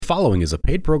following is a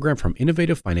paid program from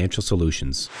Innovative Financial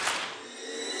Solutions.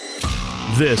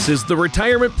 This is the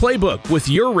Retirement Playbook with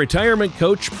your retirement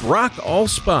coach, Brock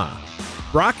Allspaw.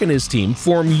 Brock and his team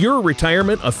form your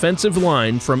retirement offensive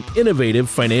line from Innovative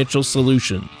Financial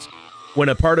Solutions. When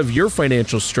a part of your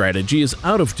financial strategy is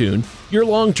out of tune, your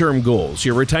long-term goals,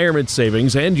 your retirement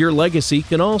savings, and your legacy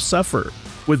can all suffer.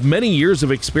 With many years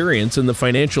of experience in the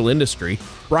financial industry,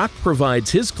 Brock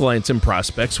provides his clients and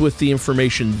prospects with the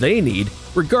information they need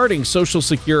regarding Social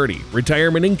Security,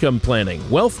 retirement income planning,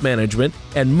 wealth management,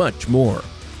 and much more.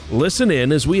 Listen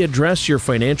in as we address your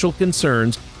financial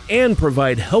concerns and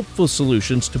provide helpful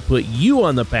solutions to put you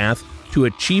on the path to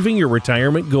achieving your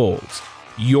retirement goals.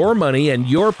 Your money and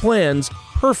your plans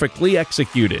perfectly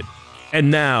executed. And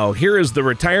now, here is the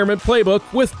Retirement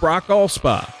Playbook with Brock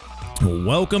Allspaw.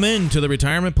 Welcome into the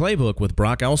Retirement Playbook with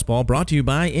Brock Allspaw, brought to you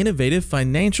by Innovative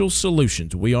Financial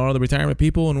Solutions. We are the retirement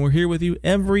people, and we're here with you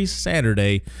every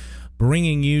Saturday,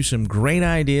 bringing you some great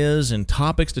ideas and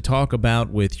topics to talk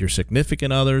about with your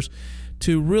significant others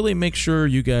to really make sure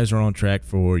you guys are on track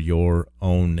for your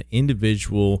own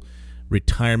individual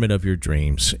retirement of your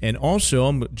dreams. And also,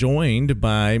 I'm joined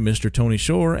by Mr. Tony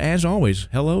Shore, as always.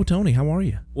 Hello, Tony. How are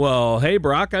you? Well, hey,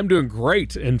 Brock. I'm doing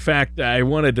great. In fact, I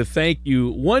wanted to thank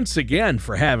you once again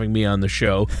for having me on the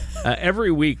show.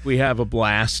 Every week we have a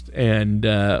blast, and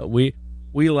we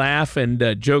laugh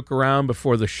and joke around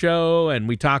before the show, and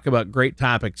we talk about great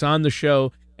topics on the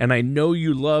show. And I know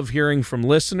you love hearing from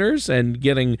listeners and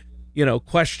getting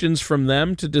questions from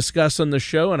them to discuss on the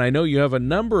show. And I know you have a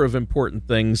number of important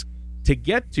things to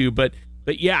get to, but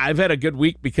yeah, I've had a good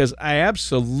week because I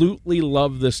absolutely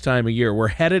love this time of year. We're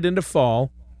headed into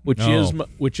fall, which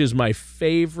is my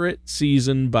favorite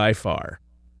season by far.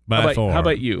 How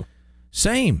about you?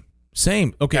 Same.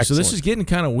 Okay, Excellent. So this is getting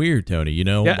kind of weird, Tony.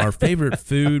 Our favorite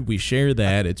food, we share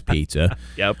that. It's pizza.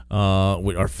 Yep.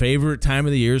 Our favorite time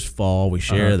of the year is fall. We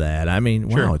share that. I mean,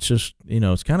 wow, sure. It's just,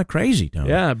 it's kind of crazy, Tony.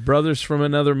 Yeah, brothers from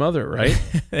another mother, right?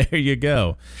 There you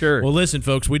go. Sure. Well, listen,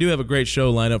 folks, we do have a great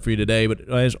show lined up for you today, but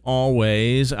as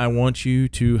always, I want you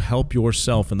to help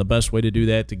yourself, and the best way to do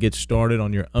that to get started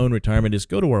on your own retirement is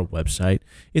go to our website.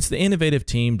 It's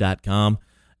theinnovativeteam.com.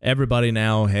 Everybody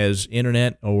now has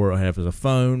internet or has a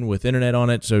phone with internet on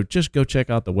it, so just go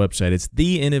check out the website. It's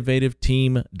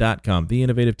theinnovativeteam.com,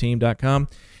 theinnovativeteam.com.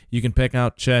 You can pick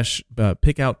out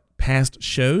past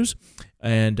shows,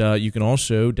 and you can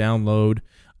also download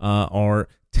our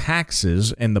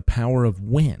Taxes and the Power of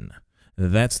When.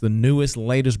 That's the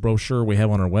latest brochure we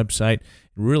have on our website. It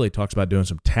really talks about doing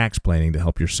some tax planning to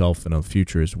help yourself in the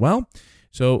future as well.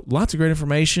 So lots of great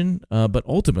information, but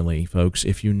ultimately, folks,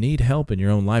 if you need help in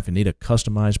your own life and need a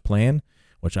customized plan,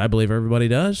 which I believe everybody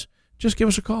does, just give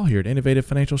us a call here at Innovative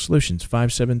Financial Solutions,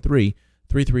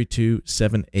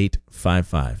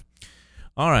 573-332-7855.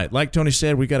 All right, like Tony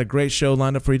said, we got a great show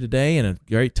lined up for you today and a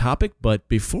great topic, but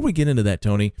before we get into that,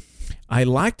 Tony, I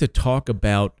like to talk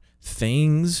about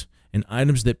things and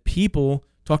items that people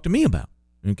talk to me about.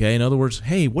 Okay, in other words,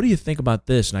 hey, what do you think about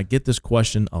this? And I get this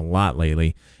question a lot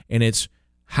lately, and it's,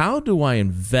 how do I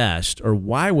invest, or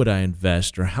why would I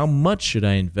invest, or how much should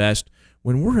I invest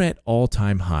when we're at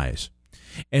all-time highs?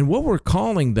 And what we're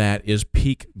calling that is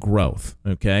peak growth,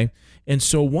 okay? And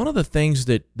so one of the things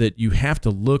that you have to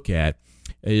look at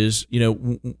is,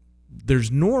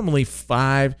 there's normally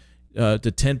 5 to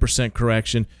 10%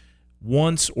 correction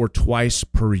once or twice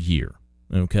per year,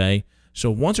 okay?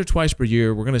 So once or twice per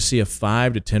year, we're going to see a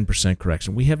 5 to 10%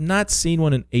 correction. We have not seen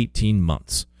one in 18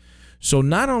 months. So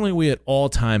not only are we at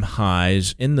all-time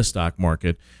highs in the stock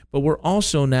market, but we're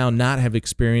also now not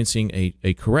experiencing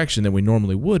a correction that we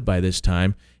normally would by this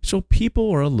time. So people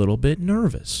are a little bit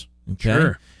nervous. Okay?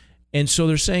 Sure. And so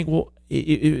they're saying, well,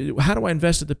 how do I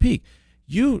invest at the peak?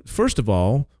 First of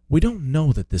all, we don't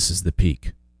know that this is the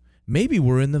peak. Maybe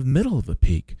we're in the middle of a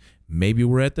peak. Maybe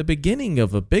we're at the beginning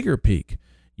of a bigger peak.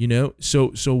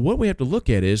 So what we have to look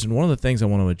at is, and one of the things I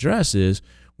want to address is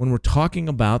when we're talking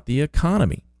about the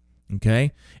economy,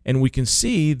 okay? And we can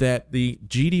see that the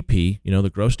GDP, the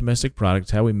gross domestic product,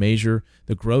 is how we measure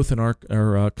the growth in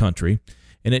our country,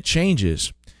 and it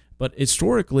changes. But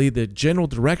historically, the general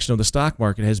direction of the stock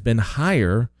market has been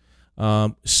higher,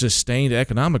 sustained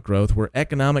economic growth, where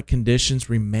economic conditions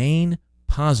remain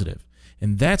positive.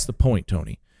 And that's the point,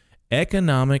 Tony.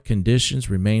 Economic conditions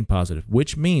remain positive,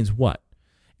 which means what?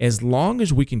 As long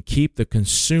as we can keep the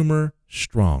consumer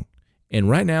strong, and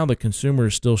right now the consumer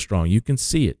is still strong. You can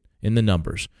see it in the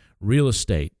numbers. Real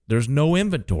estate, there's no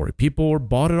inventory. People are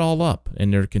bought it all up,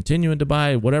 and they're continuing to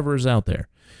buy whatever is out there.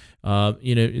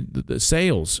 The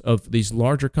sales of these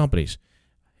larger companies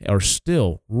are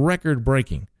still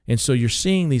record-breaking, and so you're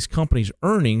seeing these companies'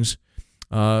 earnings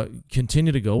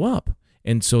continue to go up.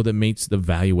 And so that means the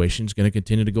valuation is going to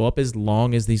continue to go up as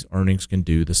long as these earnings can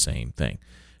do the same thing.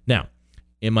 Now,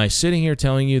 am I sitting here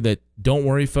telling you that don't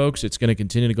worry, folks, it's going to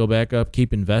continue to go back up,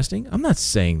 keep investing? I'm not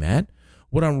saying that.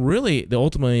 What I'm really,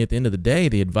 ultimately at the end of the day,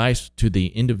 the advice to the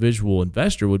individual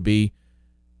investor would be,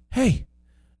 hey,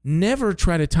 never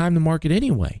try to time the market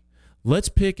anyway. Let's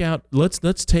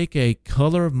take a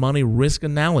color of money risk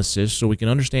analysis so we can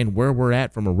understand where we're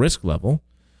at from a risk level.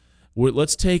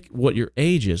 Let's take what your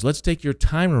age is. Let's take your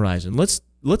time horizon.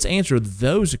 Let's answer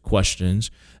those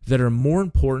questions that are more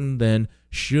important than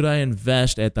should I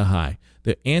invest at the high.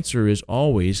 The answer is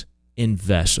always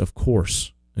invest, of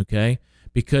course, okay?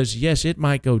 Because, yes, it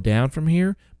might go down from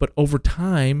here, but over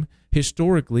time,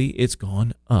 historically, it's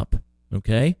gone up,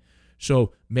 okay?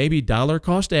 So maybe dollar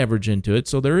cost average into it.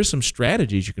 So there is some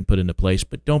strategies you can put into place,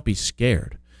 but don't be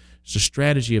scared. It's a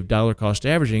strategy of dollar cost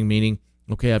averaging, meaning,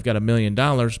 okay, I've got $1 million.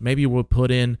 Maybe we'll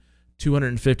put in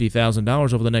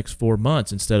 $250,000 over the next 4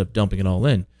 months instead of dumping it all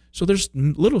in. So there's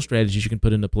little strategies you can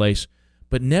put into place,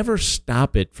 but never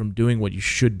stop it from doing what you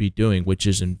should be doing, which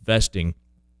is investing,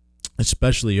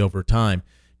 especially over time.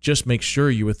 Just make sure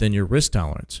you're within your risk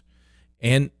tolerance.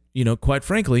 And, quite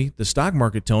frankly, the stock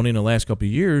market, Tony, in the last couple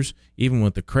of years, even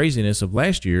with the craziness of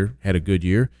last year, had a good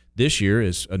year. This year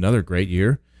is another great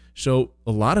year. So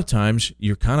a lot of times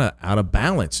you're kind of out of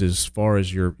balance as far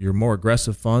as your more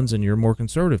aggressive funds and your more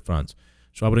conservative funds.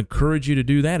 So I would encourage you to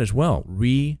do that as well.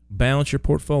 Rebalance your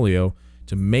portfolio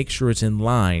to make sure it's in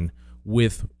line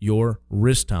with your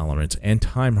risk tolerance and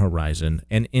time horizon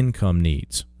and income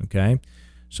needs, okay?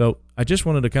 So I just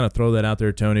wanted to kind of throw that out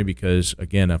there, Tony, because,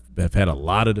 again, I've had a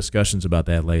lot of discussions about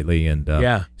that lately, and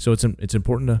so it's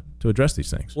important to address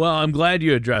these things. Well, I'm glad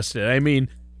you addressed it. I mean,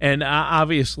 and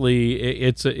obviously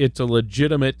it's a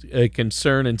legitimate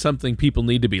concern and something people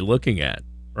need to be looking at,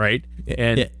 right?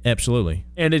 And yeah, absolutely.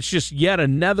 And it's just yet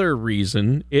another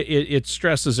reason. It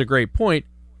stresses a great point.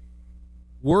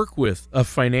 Work with a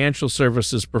financial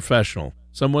services professional,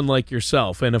 someone like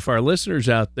yourself. And if our listeners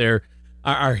out there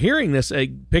are hearing this,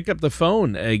 pick up the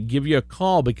phone, give you a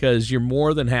call, because you're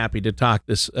more than happy to talk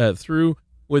this through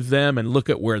with them and look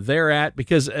at where they're at,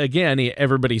 because, again,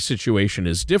 everybody's situation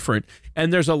is different,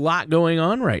 and there's a lot going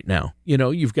on right now.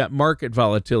 You've got market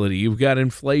volatility, you've got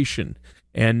inflation,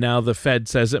 and now the Fed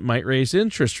says it might raise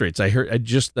interest rates. I heard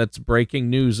that's breaking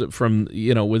news from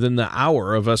within the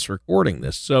hour of us recording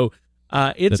this. So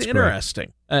it's That's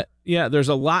interesting. There's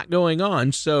a lot going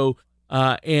on. So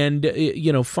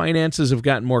finances have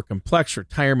gotten more complex.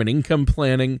 Retirement income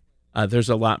planning. There's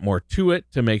a lot more to it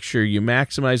to make sure you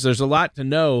maximize. There's a lot to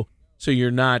know, so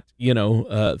you're not,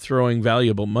 throwing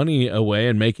valuable money away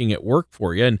and making it work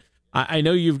for you. And I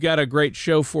know you've got a great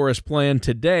show for us planned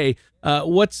today.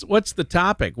 What's the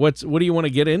topic? What do you want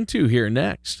to get into here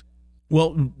next?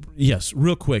 Well, yes,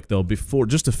 real quick though, before,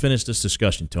 just to finish this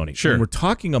discussion, Tony. Sure. When we're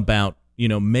talking about,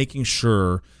 making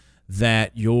sure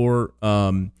that your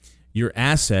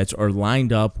assets are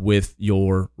lined up with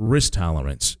your risk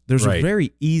tolerance. There's a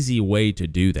very easy way to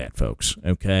do that, folks,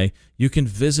 okay? You can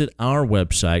visit our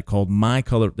website called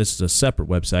MyColor. This is a separate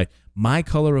website,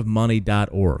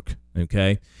 mycolorofmoney.org,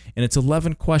 okay? And it's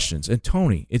 11 questions. And,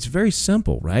 Tony, it's very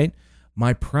simple, right?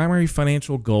 My primary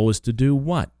financial goal is to do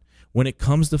what? When it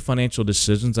comes to financial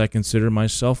decisions, I consider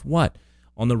myself what?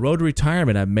 On the road to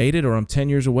retirement, I've made it, or I'm 10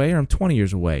 years away, or I'm 20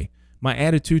 years away. My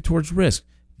attitude towards risk.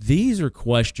 These are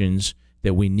questions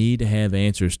that we need to have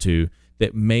answers to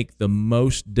that make the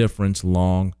most difference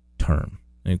long term,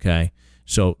 okay?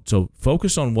 So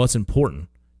focus on what's important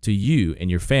to you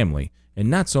and your family, and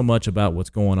not so much about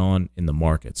what's going on in the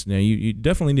markets. Now, you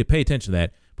definitely need to pay attention to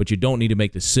that, but you don't need to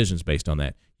make decisions based on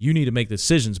that. You need to make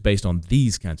decisions based on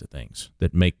these kinds of things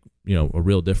that make, a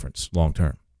real difference long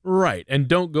term. Right, and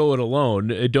don't go it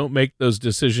alone. Don't make those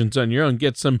decisions on your own.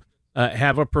 Get some,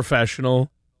 have a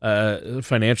professional,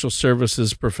 financial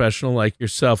services professional like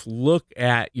yourself look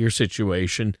at your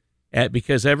situation,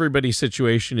 because everybody's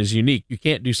situation is unique. You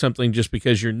can't do something just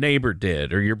because your neighbor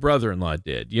did or your brother-in-law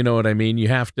did. You know what I mean? You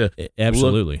have to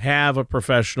absolutely have a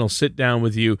professional sit down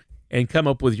with you and come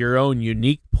up with your own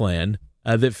unique plan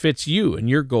that fits you and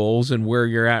your goals and where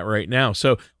you're at right now.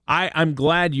 So I'm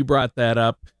glad you brought that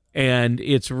up, and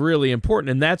it's really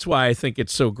important. And that's why I think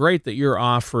it's so great that you're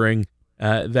offering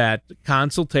that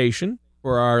consultation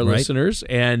for our listeners,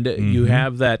 and you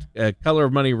have that color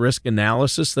of money risk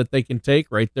analysis that they can take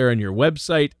right there on your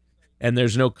website, and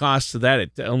there's no cost to that.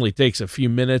 It only takes a few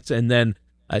minutes, and then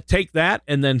take that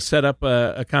and then set up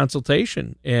a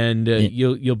consultation, and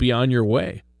you'll be on your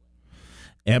way.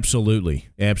 Absolutely.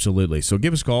 So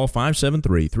give us a call,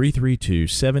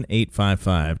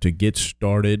 573-332-7855, to get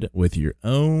started with your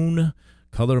own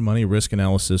Color Money Risk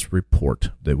Analysis report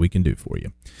that we can do for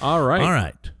you. All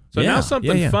right. So now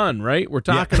something fun, right? We're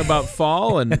talking about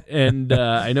fall, and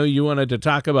I know you wanted to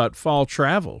talk about fall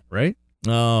travel, right?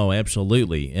 Oh,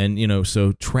 absolutely. And,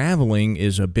 so traveling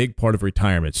is a big part of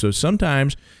retirement. So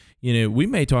sometimes, we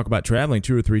may talk about traveling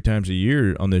 2 or 3 times a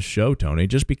year on this show, Tony,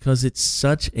 just because it's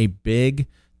such a big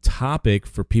topic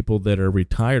for people that are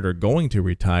retired or going to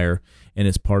retire. And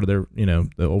it's part of their,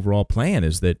 the overall plan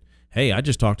is that, hey, I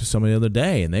just talked to somebody the other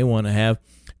day and they want to have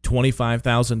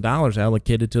 $25,000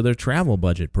 allocated to their travel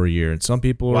budget per year. And some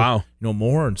people are,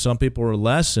 more and some people are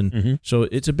less. And so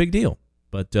it's a big deal.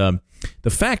 But the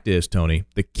fact is, Tony,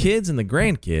 the kids and the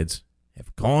grandkids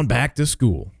have gone back to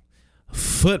school.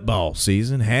 Football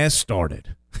season has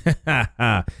started.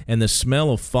 And the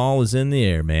smell of fall is in the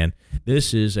air, man.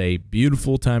 This is a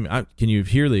beautiful time. Can you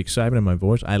hear the excitement in my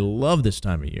voice? I love this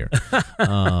time of year.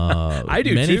 I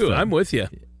do too. I'm with you.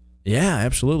 Yeah,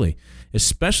 absolutely.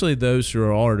 Especially those who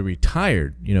are already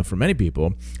retired. For many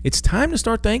people, it's time to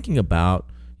start thinking about,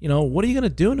 what are you going to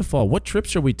do in the fall? What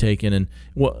trips are we taking? And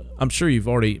I'm sure you've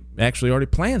already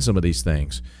planned some of these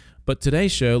things. But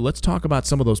today's show, let's talk about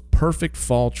some of those perfect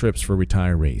fall trips for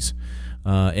retirees.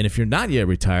 And if you're not yet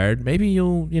retired, maybe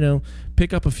you'll,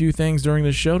 pick up a few things during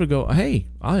the show to go, hey,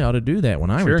 I ought to do that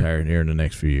when I retire here in the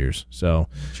next few years. So,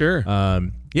 sure.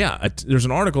 There's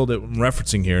an article that I'm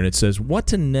referencing here, and it says what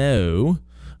to know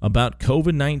about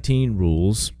COVID-19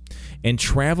 rules and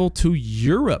travel to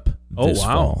Europe this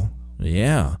fall.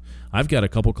 Yeah. I've got a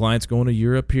couple clients going to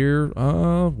Europe here.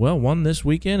 One this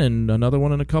weekend and another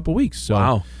one in a couple weeks. So,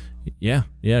 wow. Yeah.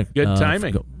 Good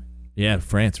timing.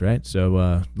 France, right? So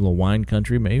a little wine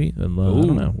country maybe. I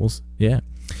don't know.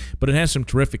 But it has some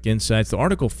terrific insights. The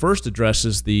article first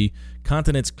addresses the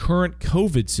continent's current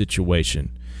COVID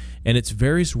situation and its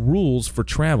various rules for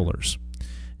travelers.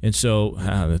 And so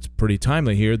that's pretty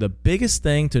timely here. The biggest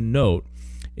thing to note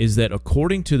is that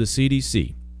according to the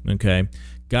CDC,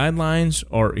 guidelines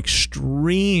are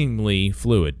extremely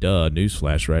fluid.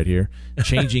 Newsflash right here.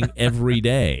 Changing every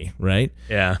day, right?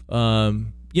 Yeah.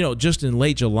 Just in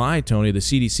late July, Tony, the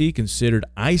CDC considered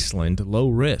Iceland low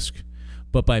risk.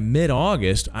 But by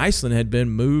mid-August, Iceland had been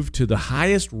moved to the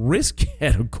highest risk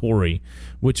category,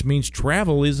 which means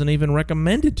travel isn't even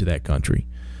recommended to that country.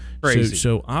 Crazy.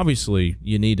 So obviously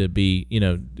you need to be,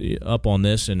 up on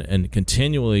this and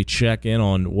continually check in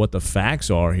on what the facts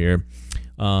are here.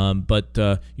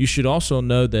 But you should also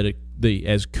know that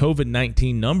as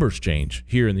COVID-19 numbers change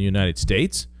here in the United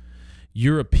States,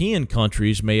 European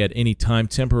countries may at any time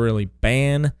temporarily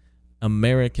ban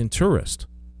American tourists.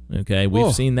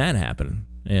 We've seen that happen.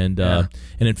 And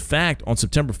in fact, on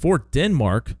September 4th,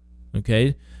 Denmark,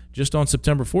 just on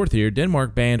September 4th here,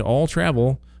 Denmark banned all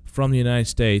travel from the United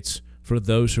States for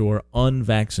those who are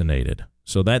unvaccinated.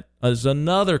 So that is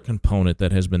another component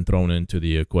that has been thrown into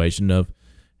the equation of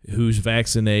who's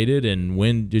vaccinated and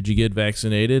when did you get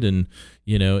vaccinated, and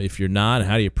if you're not,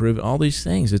 how do you prove it? All these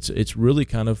things. It's really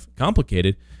kind of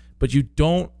complicated, but you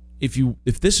don't.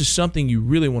 If this is something you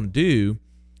really want to do,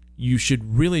 you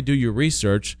should really do your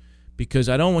research, because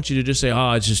I don't want you to just say,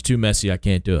 "Oh, it's just too messy, I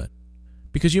can't do it,"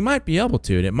 because you might be able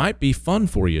to, and it might be fun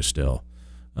for you still.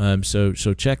 So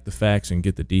check the facts and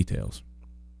get the details.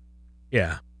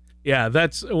 Yeah,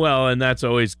 that's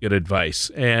always good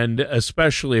advice. And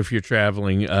especially if you're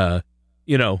traveling,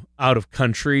 out of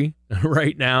country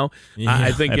right now,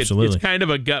 I think it's kind of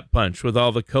a gut punch with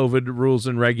all the COVID rules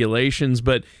and regulations.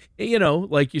 But,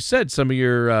 like you said, some of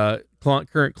your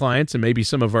current clients and maybe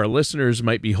some of our listeners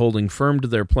might be holding firm to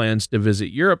their plans to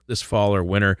visit Europe this fall or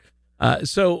winter.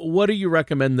 So what do you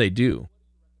recommend they do?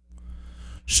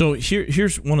 So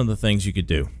here's one of the things you could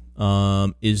do.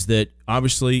 Is that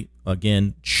obviously,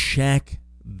 again, check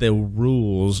the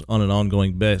rules on an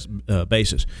ongoing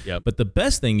basis. Yep. But the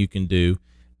best thing you can do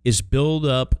is build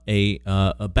up a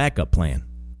backup plan.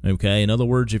 In other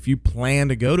words, if you plan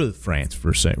to go to France, for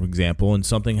example, and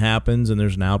something happens and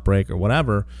there's an outbreak or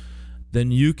whatever,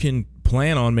 then you can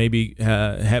plan on maybe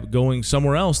going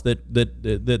somewhere else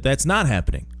that's not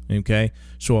happening.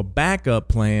 So a backup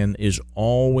plan is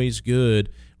always good.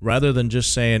 Rather than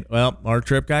just saying, well, our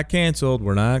trip got canceled,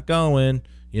 we're not going,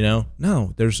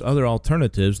 No, there's other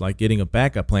alternatives like getting a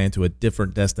backup plan to a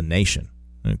different destination,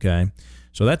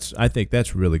 So I think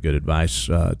that's really good advice,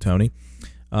 Tony.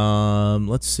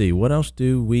 Let's see, what else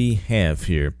do we have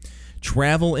here?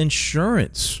 Travel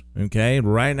insurance,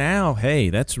 Right now, hey,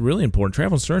 that's really important.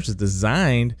 Travel insurance is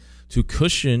designed to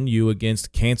cushion you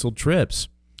against canceled trips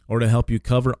or to help you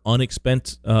cover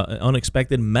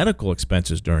unexpected medical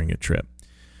expenses during a trip.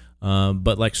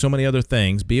 But like so many other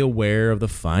things, be aware of the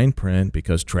fine print,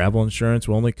 because travel insurance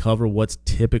will only cover what's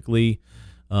typically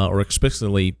or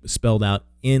explicitly spelled out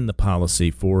in the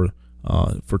policy for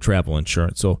travel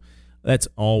insurance. So that's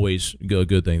always a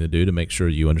good thing to do, to make sure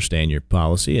you understand your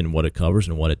policy and what it covers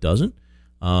and what it doesn't.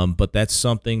 But that's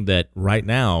something that right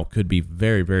now could be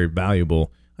very, very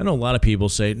valuable. I know a lot of people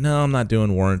say, no, I'm not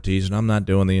doing warranties and I'm not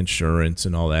doing the insurance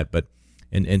and all that, but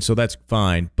and so that's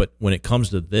fine. But when it comes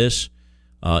to this,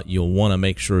 you'll want to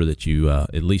make sure that you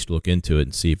at least look into it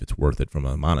and see if it's worth it from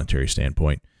a monetary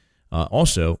standpoint.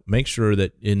 Also, make sure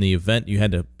that in the event you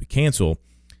had to cancel,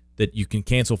 that you can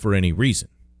cancel for any reason,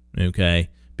 okay?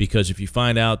 Because if you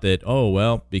find out that,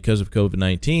 because of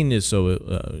COVID-19 is so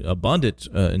abundant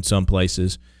in some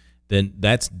places, then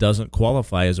that doesn't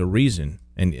qualify as a reason,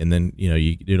 and then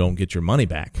you don't get your money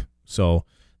back. So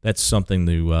that's something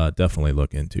to definitely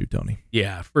look into, Tony.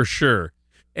 Yeah, for sure.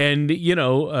 And,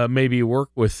 maybe work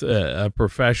with a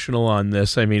professional on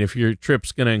this. I mean, if your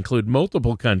trip's going to include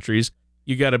multiple countries,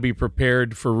 you got to be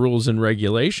prepared for rules and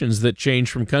regulations that change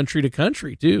from country to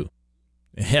country, too.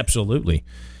 Absolutely.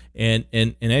 And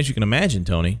as you can imagine,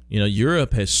 Tony,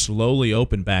 Europe has slowly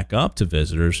opened back up to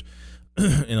visitors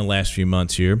in the last few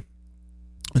months here.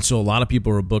 And so a lot of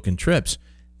people are booking trips.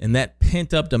 And that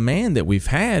pent-up demand that we've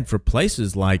had for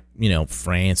places like,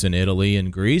 France and Italy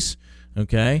and Greece,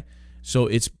 okay? So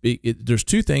there's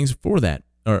two things for that,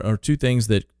 or two things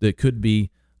that could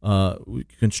be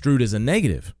construed as a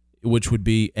negative, which would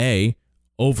be A,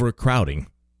 overcrowding,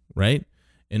 right?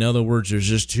 In other words, there's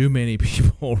just too many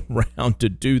people around to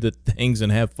do the things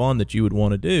and have fun that you would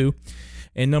want to do.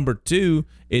 And number two,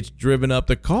 it's driven up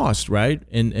the cost, right?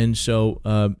 And so,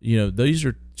 these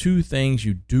are two things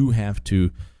you do have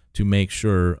to make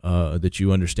sure that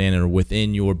you understand and are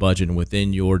within your budget and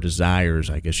within your desires,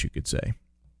 I guess you could say.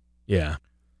 Yeah.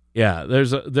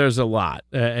 There's a lot.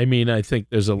 I think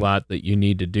there's a lot that you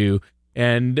need to do.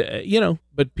 And,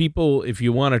 but people, if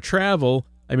you want to travel,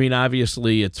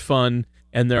 obviously it's fun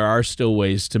and there are still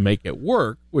ways to make it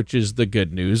work, which is the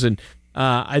good news. And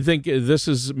I think this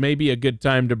is maybe a good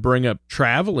time to bring up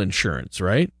travel insurance,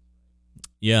 right?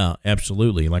 Yeah,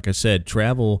 absolutely. Like I said,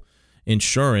 travel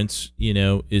insurance,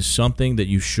 is something that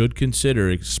you should consider,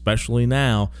 especially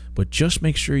now, but just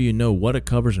make sure you know what it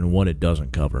covers and what it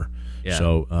doesn't cover. Yeah.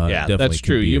 So definitely that's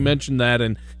true. You mentioned that,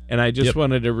 and I just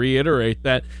wanted to reiterate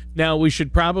that. Now, we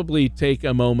should probably take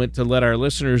a moment to let our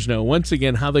listeners know, once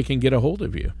again, how they can get a hold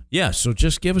of you. Yeah, so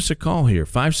just give us a call here,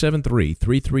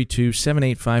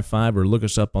 573-332-7855, or look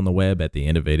us up on the web at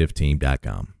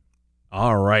theinnovativeteam.com.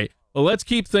 All right. Well, let's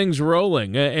keep things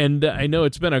rolling, and I know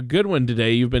it's been a good one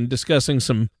today. You've been discussing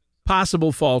some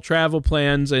possible fall travel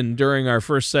plans, and during our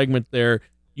first segment there,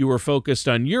 you were focused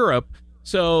on Europe.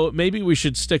 So maybe we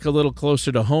should stick a little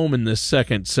closer to home in this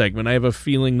second segment. I have a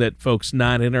feeling that folks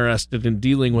not interested in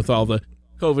dealing with all the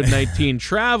COVID-19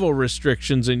 travel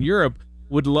restrictions in Europe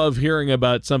would love hearing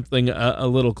about something a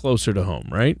little closer to home,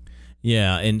 right?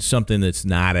 Yeah, and something that's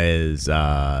not as,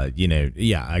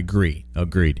 agreed.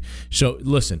 So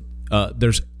listen,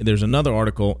 there's another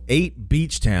article, 8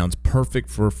 beach towns perfect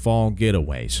for fall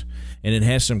getaways, and it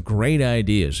has some great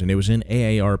ideas, and it was in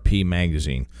AARP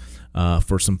magazine.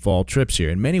 For some fall trips here.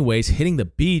 In many ways, hitting the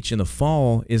beach in the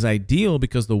fall is ideal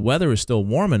because the weather is still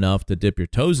warm enough to dip your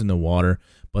toes in the water,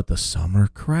 but the summer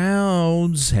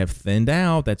crowds have thinned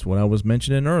out. That's what I was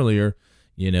mentioning earlier,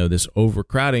 this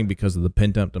overcrowding because of the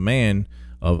pent-up demand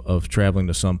of traveling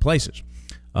to some places.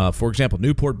 For example,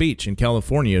 Newport Beach in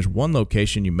California is one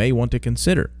location you may want to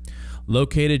consider.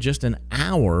 Located just an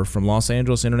hour from Los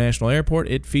Angeles International Airport,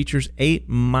 it features 8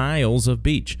 miles of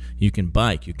beach. You can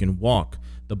bike, you can walk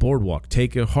the boardwalk,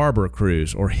 take a harbor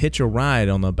cruise, or hitch a ride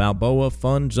on the Balboa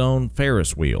Fun Zone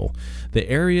Ferris wheel. The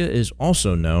area is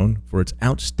also known for its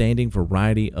outstanding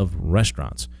variety of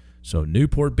restaurants. So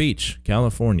Newport Beach,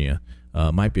 California,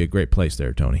 might be a great place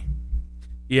there, Tony.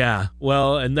 Yeah,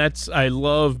 well, and I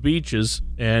love beaches,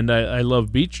 and I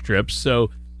love beach trips.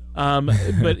 So,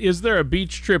 but is there a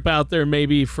beach trip out there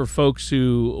maybe for folks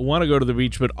who want to go to the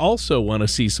beach but also want to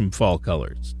see some fall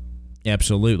colors?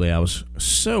 Absolutely. I was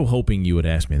so hoping you would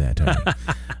ask me that, Tony.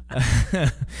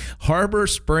 Harbor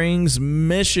Springs,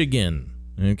 Michigan,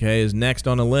 is next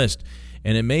on the list.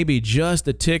 And it may be just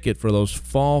a ticket for those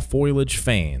fall foliage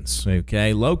fans,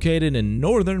 Located in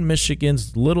northern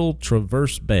Michigan's Little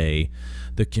Traverse Bay,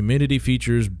 the community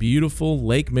features beautiful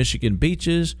Lake Michigan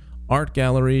beaches, art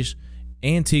galleries,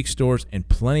 antique stores, and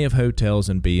plenty of hotels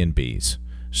and B&Bs.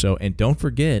 So, and don't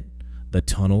forget the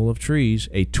Tunnel of Trees,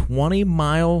 a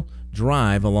 20-mile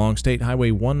drive along State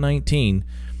Highway 119,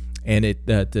 and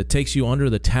it takes you under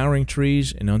the towering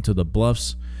trees and onto the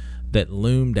bluffs that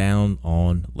loom down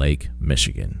on Lake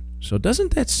Michigan. So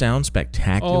doesn't that sound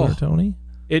spectacular, Tony?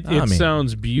 It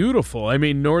sounds beautiful. I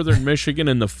mean, northern Michigan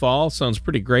in the fall sounds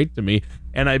pretty great to me,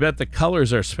 and I bet the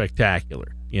colors are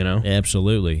spectacular, you know?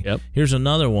 Absolutely. Yep. Here's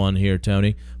another one here,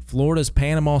 Tony. Florida's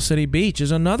Panama City Beach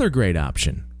is another great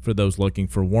option for those looking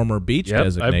for warmer beach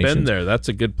designations. I've been there. That's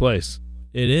a good place.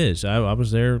 It is. I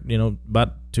was there,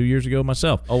 about 2 years ago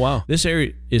myself. Oh, wow. This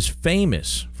area is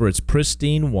famous for its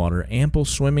pristine water, ample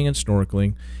swimming and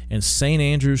snorkeling, and St.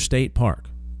 Andrews State Park,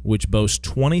 which boasts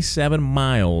 27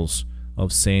 miles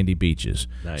of sandy beaches.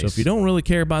 Nice. So if you don't really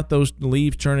care about those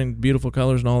leaves turning beautiful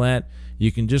colors and all that,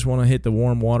 you can just want to hit the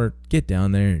warm water, get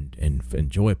down there and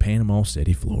enjoy Panama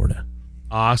City, Florida.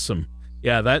 Awesome.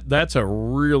 Yeah, that's a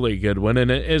really good one.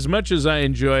 And as much as I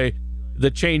enjoy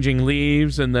the changing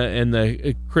leaves and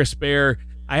the crisp air,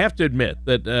 I have to admit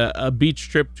that a beach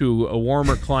trip to a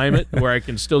warmer climate where I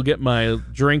can still get my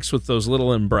drinks with those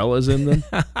little umbrellas in them,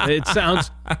 it sounds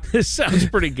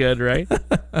pretty good, right?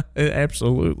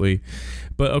 Absolutely.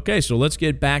 But okay, so let's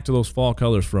get back to those fall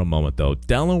colors for a moment, though.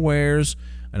 Delaware's,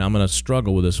 and I'm going to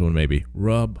struggle with this one maybe,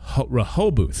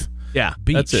 Rehoboth. Yeah,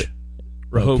 Beach. That's it.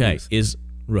 Rehoboth. Okay, is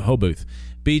Rehoboth.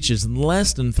 Beach is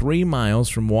less than 3 miles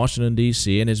from Washington,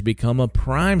 D.C., and has become a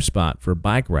prime spot for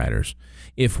bike riders.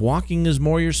 If walking is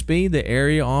more your speed, the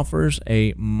area offers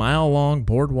a mile-long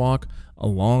boardwalk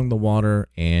along the water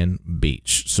and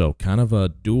beach. So kind of a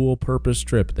dual-purpose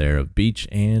trip there of beach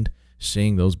and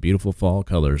seeing those beautiful fall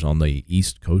colors on the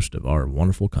east coast of our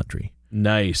wonderful country.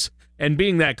 Nice. And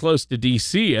being that close to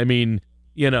D.C., I mean,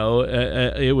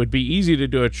 it would be easy to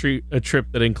do a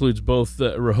trip that includes both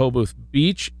the Rehoboth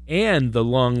Beach and the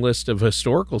long list of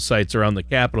historical sites around the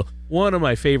capital. One of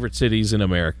my favorite cities in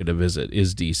America to visit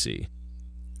is D.C.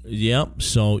 Yep.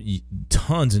 So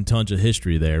tons and tons of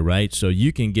history there, right? So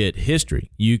you can get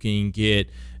history. You can get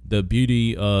the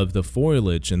beauty of the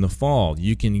foliage in the fall.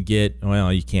 You can get,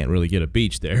 well, you can't really get a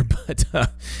beach there, but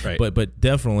right. but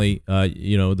definitely,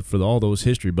 for all those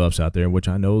history buffs out there, which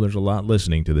I know there's a lot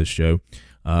listening to this show,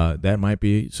 that might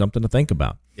be something to think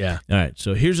about. Yeah. All right.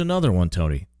 So here's another one,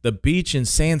 Tony. The beach in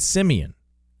San Simeon,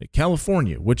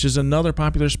 California, which is another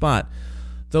popular spot,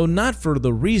 though not for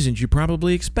the reasons you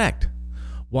probably expect.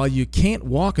 While you can't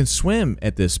walk and swim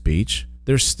at this beach,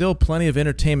 there's still plenty of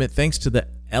entertainment thanks to the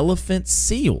elephant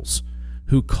seals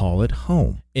who call it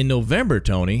home. In November,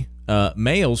 Tony,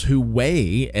 males who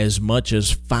weigh as much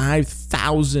as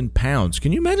 5,000 pounds.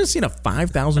 Can you imagine seeing a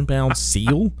 5,000-pound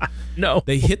seal? No.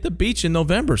 They hit the beach in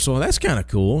November, so that's kind of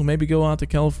cool. Maybe go out to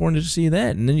California to see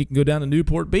that, and then you can go down to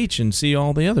Newport Beach and see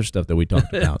all the other stuff that we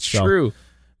talked about. True.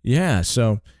 Yeah,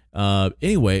 so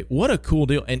anyway, what a cool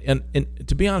deal. And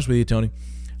to be honest with you, Tony,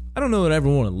 I don't know that I ever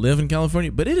want to live in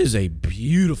California, but it is a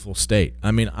beautiful state.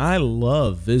 I mean, I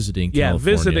love visiting California. Yeah,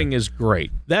 visiting is great.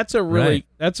 That's a really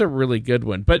good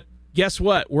one. But guess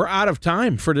what? We're out of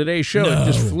time for today's show. No. It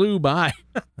just flew by.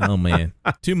 Oh, man.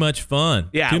 Too much fun.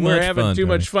 Yeah, we're having too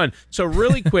much fun. So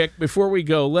really quick, before we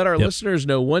go, let our Yep. listeners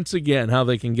know once again how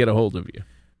they can get a hold of you.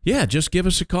 Yeah, just give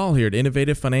us a call here at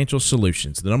Innovative Financial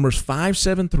Solutions. The number is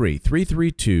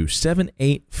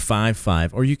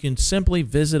 573-332-7855, or you can simply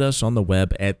visit us on the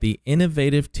web at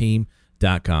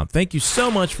theinnovativeteam.com. Thank you so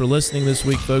much for listening this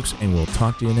week, folks, and we'll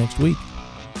talk to you next week.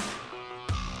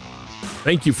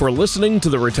 Thank you for listening to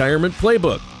the Retirement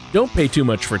Playbook. Don't pay too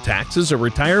much for taxes or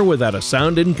retire without a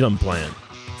sound income plan.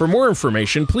 For more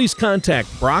information, please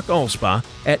contact Brock Allspaw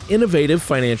at Innovative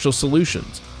Financial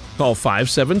Solutions. Call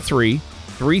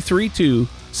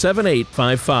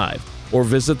 573-332-7855 or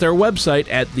visit their website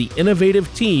at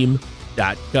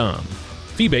theinnovativeteam.com.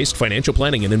 Fee-based financial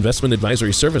planning and investment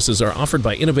advisory services are offered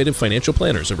by Innovative Financial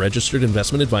Planners, a registered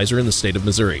investment advisor in the state of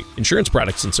Missouri. Insurance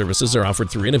products and services are offered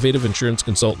through Innovative Insurance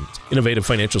Consultants. Innovative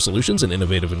Financial Solutions and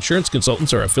Innovative Insurance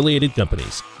Consultants are affiliated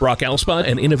companies. Brock Allspaw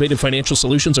and Innovative Financial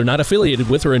Solutions are not affiliated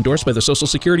with or endorsed by the Social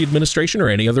Security Administration or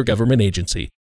any other government agency.